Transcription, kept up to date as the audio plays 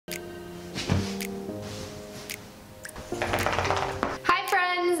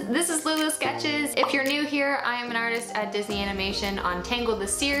This is Lulu Sketches. If you're new here, I am an artist at Disney Animation on Tangled the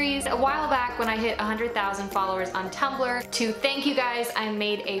series. A while back when I hit 100,000 followers on Tumblr, to thank you guys, I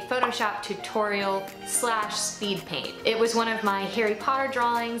made a Photoshop tutorial / speed paint. It was one of my Harry Potter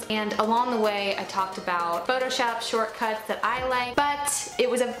drawings, and along the way I talked about Photoshop shortcuts that I like, but it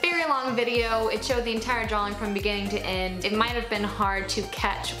was a very long video. It showed the entire drawing from beginning to end. It might have been hard to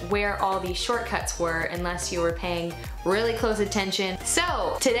catch where all these shortcuts were unless you were paying really close attention.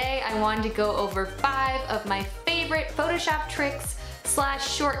 So today I wanted to go over 5 of my favorite Photoshop tricks /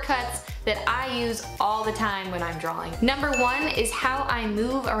 shortcuts that I use all the time when I'm drawing. Number 1 is how I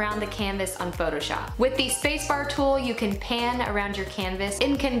move around the canvas on Photoshop. With the spacebar tool, you can pan around your canvas.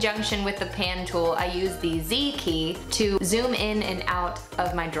 In conjunction with the pan tool, I use the Z key to zoom in and out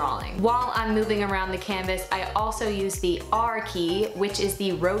of my drawing. While I'm moving around the canvas, I also use the R key, which is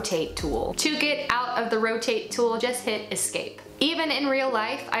the rotate tool. To get out of the rotate tool, just hit escape. Even in real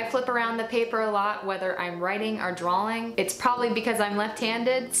life, I flip around the paper a lot, whether I'm writing or drawing. It's probably because I'm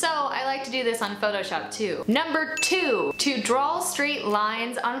left-handed, so I like to do this on Photoshop too. Number 2, to draw straight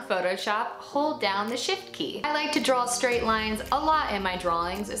lines on Photoshop, hold down the Shift key. I like to draw straight lines a lot in my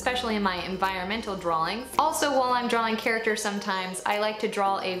drawings, especially in my environmental drawings. Also, while I'm drawing characters sometimes, I like to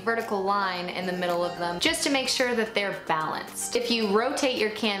draw a vertical line in the middle of them, just to make sure that they're balanced. If you rotate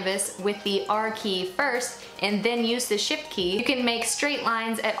your canvas with the R key first, and then use the Shift key, you can make straight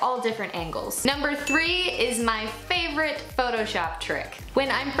lines at all different angles. Number 3 is my favorite Photoshop trick.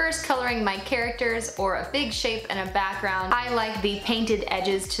 When I'm first coloring my characters or a big shape in a background, I like the painted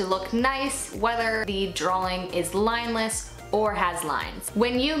edges to look nice, whether the drawing is lineless or has lines.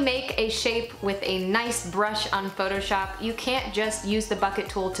 When you make a shape with a nice brush on Photoshop, you can't just use the bucket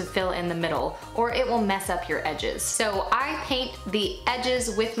tool to fill in the middle, or it will mess up your edges. So I paint the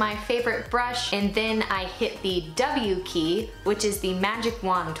edges with my favorite brush, and then I hit the W key, which is the magic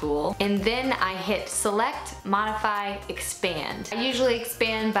wand tool, and then I hit select, modify, expand. I usually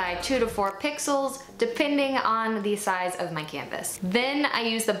expand by 2 to 4 pixels, depending on the size of my canvas. Then I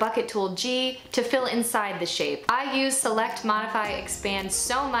use the bucket tool G to fill inside the shape. I use select, modify, expand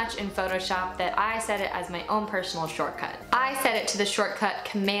so much in Photoshop that I set it as my own personal shortcut. I set it to the shortcut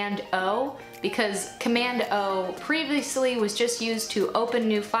Command O because Command O previously was just used to open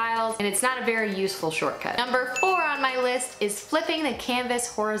new files, and it's not a very useful shortcut. Number 4 on my list is flipping the canvas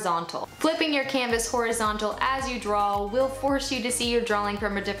horizontal. Flipping your canvas horizontal as you draw will force you to see your drawing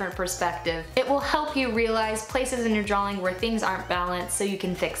from a different perspective. It will help you realize places in your drawing where things aren't balanced so you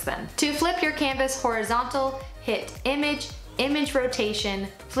can fix them. To flip your canvas horizontal, hit Image, Image Rotation,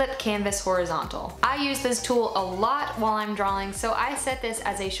 Flip Canvas Horizontal. I use this tool a lot while I'm drawing, so I set this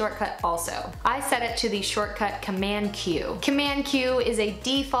as a shortcut also. I set it to the shortcut Command Q. Command Q is a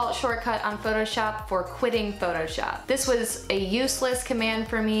default shortcut on Photoshop for quitting Photoshop. This was a useless command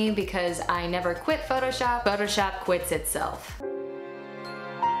for me because I never quit Photoshop. Photoshop quits itself.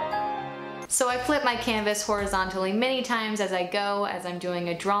 So I flip my canvas horizontally many times as I go, as I'm doing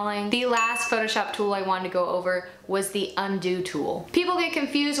a drawing. The last Photoshop tool I wanted to go over was the undo tool. People get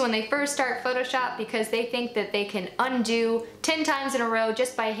confused when they first start Photoshop because they think that they can undo 10 times in a row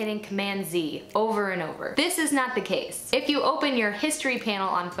just by hitting Command Z over and over. This is not the case. If you open your history panel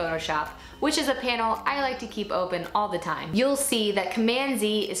on Photoshop, which is a panel I like to keep open all the time, you'll see that Command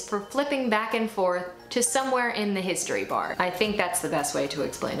Z is for flipping back and forth to somewhere in the history bar. I think that's the best way to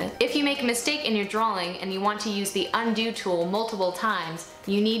explain it. If you make a mistake in your drawing and you want to use the undo tool multiple times,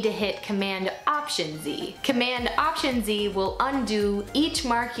 you need to hit Command Option Z. Command Option Z will undo each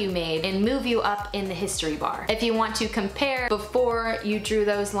mark you made and move you up in the history bar. If you want to compare before you drew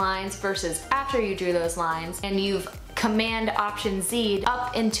those lines versus after you drew those lines, and you've Command Option Z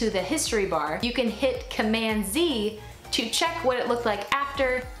up into the history bar, you can hit Command Z to check what it looked like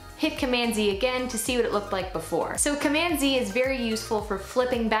after, hit Command Z again to see what it looked like before. So Command Z is very useful for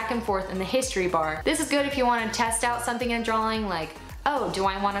flipping back and forth in the history bar. This is good if you want to test out something in drawing, like, oh, do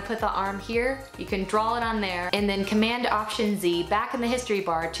I want to put the arm here? You can draw it on there, and then Command Option Z back in the history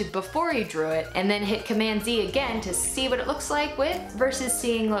bar to before you drew it, and then hit Command Z again to see what it looks like with versus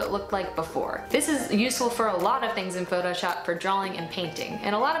seeing what it looked like before. This is useful for a lot of things in Photoshop for drawing and painting,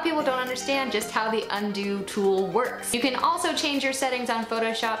 and a lot of people don't understand just how the undo tool works. You can also change your settings on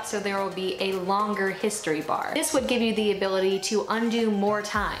Photoshop so there will be a longer history bar. This would give you the ability to undo more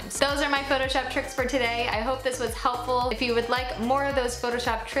times. Those are my Photoshop tricks for today. I hope this was helpful. If you would like more of those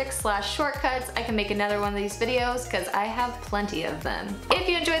Photoshop tricks / shortcuts, I can make another one of these videos because I have plenty of them. If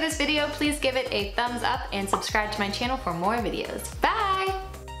you enjoyed this video, please give it a thumbs up and subscribe to my channel for more videos. Bye!